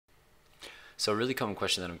So a really common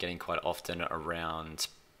question that I'm getting quite often around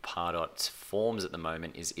Pardot forms at the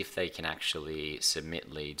moment is if they can actually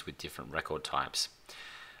submit leads with different record types.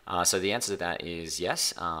 So the answer to that is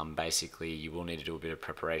yes. Basically, you will need to do a bit of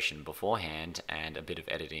preparation beforehand and a bit of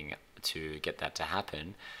editing to get that to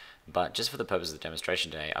happen. But just for the purpose of the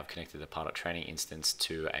demonstration today, I've connected the Pardot training instance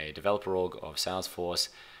to a developer org of Salesforce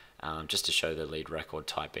just to show the lead record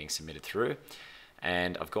type being submitted through.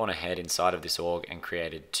 And I've gone ahead inside of this org and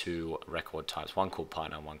created two record types, one called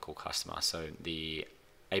partner and one called customer. So the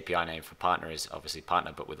API name for partner is obviously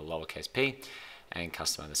partner but with a lowercase p, and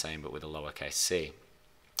customer the same but with a lowercase c.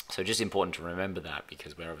 So just important to remember that,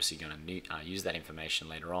 because we're obviously going to use that information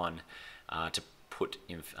later on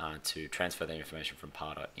to transfer that information from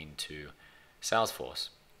Pardot into Salesforce.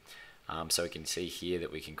 So we can see here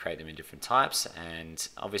that we can create them in different types, and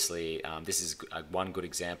obviously this is one good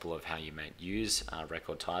example of how you might use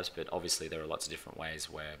record types, but obviously there are lots of different ways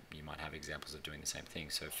where you might have examples of doing the same thing.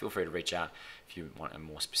 So feel free to reach out if you want a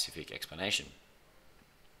more specific explanation.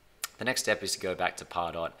 The next step is to go back to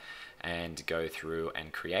Pardot and go through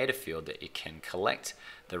and create a field that it can collect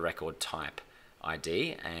the record type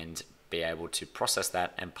ID and be able to process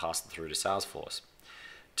that and pass it through to Salesforce.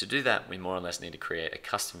 To do that, we more or less need to create a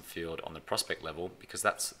custom field on the prospect level, because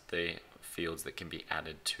that's the fields that can be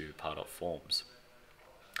added to Pardot forms.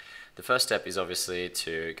 The first step is obviously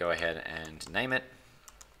to go ahead and name it.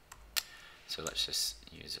 So let's just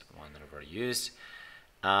use one that I've already used.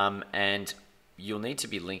 And you'll need to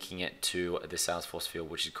be linking it to the Salesforce field,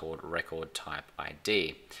 which is called record type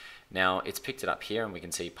ID. Now it's picked it up here and we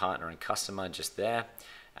can see partner and customer just there.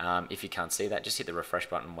 If you can't see that, just hit the refresh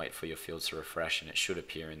button, wait for your fields to refresh, and it should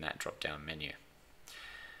appear in that drop down menu.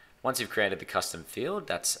 Once you've created the custom field,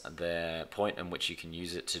 that's the point in which you can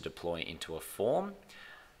use it to deploy into a form.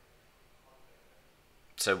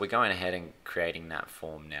 So we're going ahead and creating that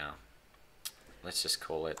form now. Let's just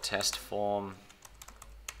call it test form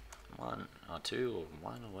 1 or 2 or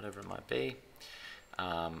 1 or whatever it might be.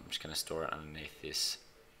 I'm just going to store it underneath this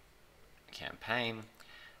campaign.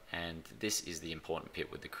 And this is the important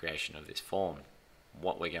bit with the creation of this form.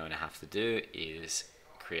 What we're going to have to do is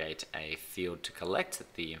create a field to collect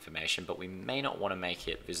the information, but we may not want to make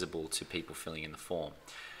it visible to people filling in the form.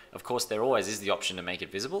 Of course, there always is the option to make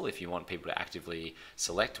it visible if you want people to actively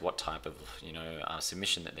select what type of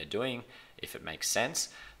submission that they're doing, if it makes sense.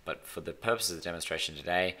 But for the purposes of the demonstration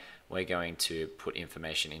today, we're going to put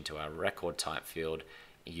information into our record type field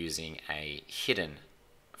using a hidden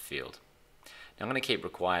field. I'm going to keep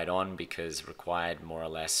required on because required more or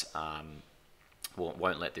less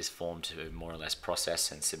won't let this form to more or less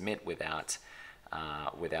process and submit without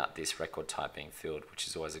this record type being filled, which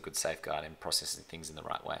is always a good safeguard in processing things in the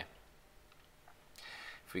right way.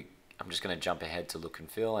 I'm just going to jump ahead to look and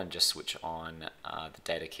feel and just switch on the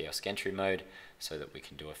data kiosk entry mode so that we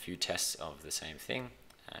can do a few tests of the same thing,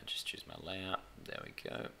 and just choose my layout. There we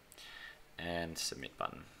go, and submit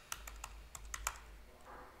button.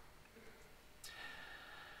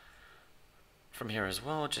 From here as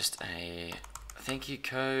well, just a thank you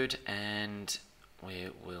code, and we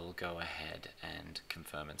will go ahead and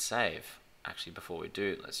confirm and save. Actually, before we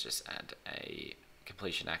do, let's just add a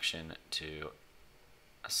completion action to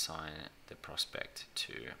assign the prospect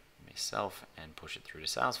to myself and push it through to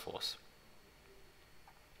Salesforce.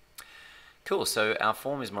 Cool, so our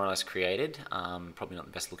form is more or less created. Probably not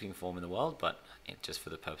the best looking form in the world, but just for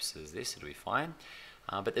the purposes of this, it'll be fine.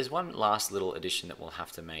 But there's one last little addition that we'll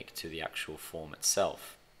have to make to the actual form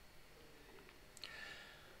itself.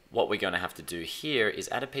 What we're going to have to do here is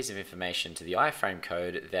add a piece of information to the iframe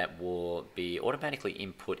code that will be automatically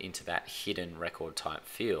input into that hidden record type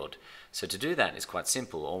field. So to do that is quite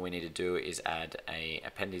simple. All we need to do is add a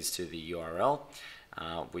appendage to the URL,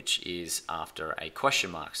 which is after a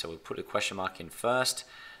question mark. So we'll put a question mark in first,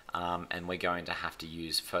 and we're going to have to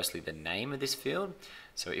use firstly the name of this field.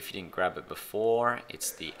 So if you didn't grab it before,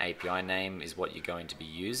 it's the API name is what you're going to be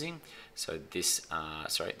using. So this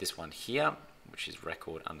one here, which is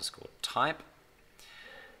record underscore type.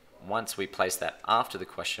 Once we place that after the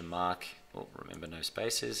question mark, remember no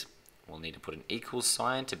spaces, we'll need to put an equals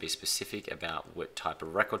sign to be specific about what type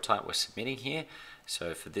of record type we're submitting here.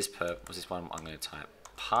 So for this purpose, this one, I'm going to type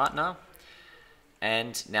partner.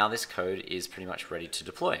 And now this code is pretty much ready to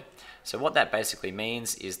deploy. So what that basically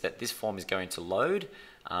means is that this form is going to load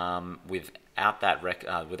without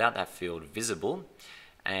that field visible.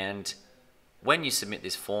 And when you submit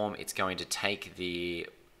this form, it's going to take the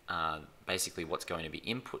basically what's going to be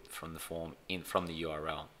input from the form from the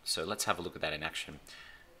URL. So let's have a look at that in action.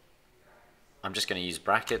 I'm just going to use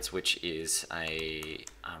brackets, which is a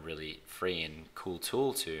really free and cool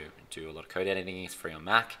tool to do a lot of code editing. It's free on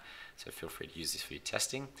Mac, so feel free to use this for your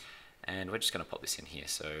testing. And we're just going to pop this in here.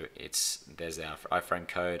 So there's our iframe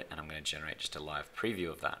code, and I'm going to generate just a live preview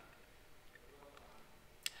of that.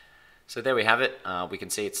 So there we have it. We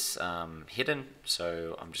can see it's hidden,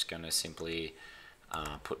 so I'm just going to simply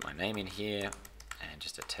put my name in here, and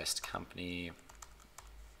just a test company,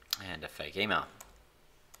 and a fake email.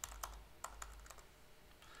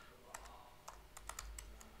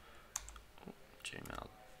 Gmail.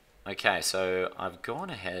 Okay, so I've gone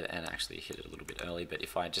ahead and actually hit it a little bit early, but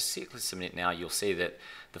if I just click submit now, you'll see that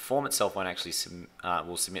the form itself won't actually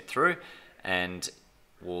will submit through, and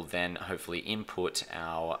will then hopefully input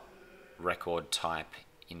our record type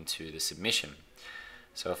into the submission.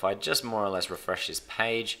 So if I just more or less refresh this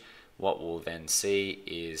page, what we'll then see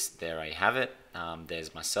is there I have it.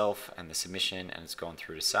 There's myself and the submission, and it's gone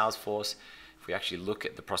through to Salesforce. If we actually look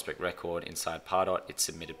at the prospect record inside Pardot, it's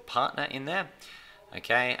submitted partner in there.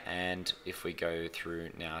 Okay, and if we go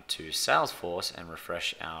through now to Salesforce and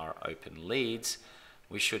refresh our open leads,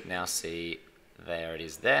 we should now see there it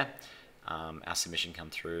is there. Our submission come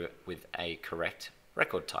through with a correct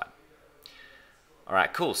record type. All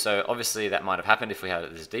right, cool. So obviously that might have happened if we had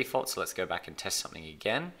it as default. So let's go back and test something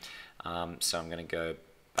again. So I'm going to go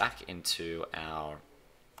back into our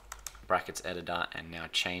brackets editor and now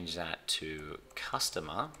change that to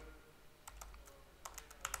customer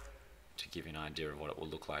to give you an idea of what it will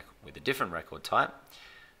look like with a different record type.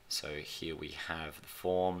 So here we have the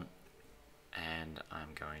form, and I'm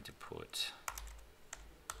going to put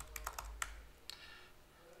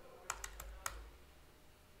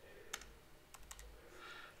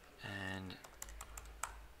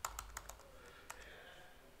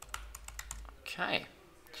okay.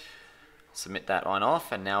 Submit that on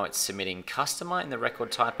off, and now it's submitting customer in the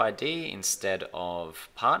record type ID instead of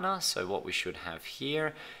partner. So what we should have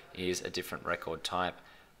here is a different record type,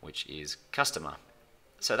 which is customer.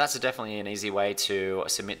 So that's definitely an easy way to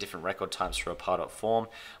submit different record types through a Pardot form.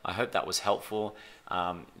 I hope that was helpful.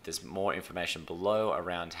 There's more information below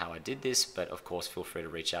around how I did this, but of course feel free to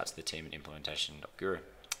reach out to the team at implementation.guru.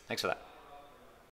 Thanks for that.